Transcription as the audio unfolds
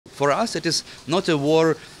For us, it is not a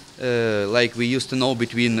war like we used to know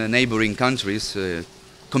between neighboring countries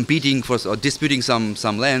competing for or disputing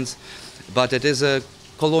some lands, but it is a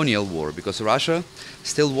colonial war because Russia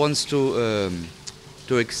still wants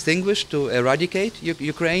to extinguish, to eradicate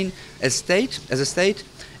Ukraine as a state,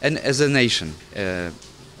 and as a nation.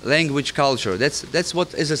 Language, culture, that's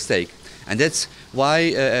what is at stake, and that's why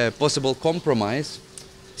a possible compromise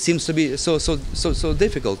seems to be so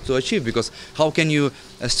difficult to achieve, because how can you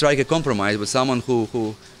strike a compromise with someone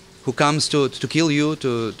who comes to kill you,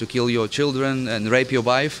 to kill your children and rape your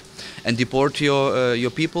wife and deport your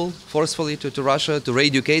people forcefully to Russia, to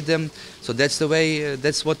re-educate them? So that's the way,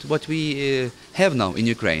 that's what we have now in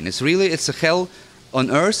Ukraine. It's a hell on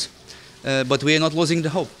earth, but we are not losing the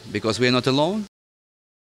hope, because we are not alone.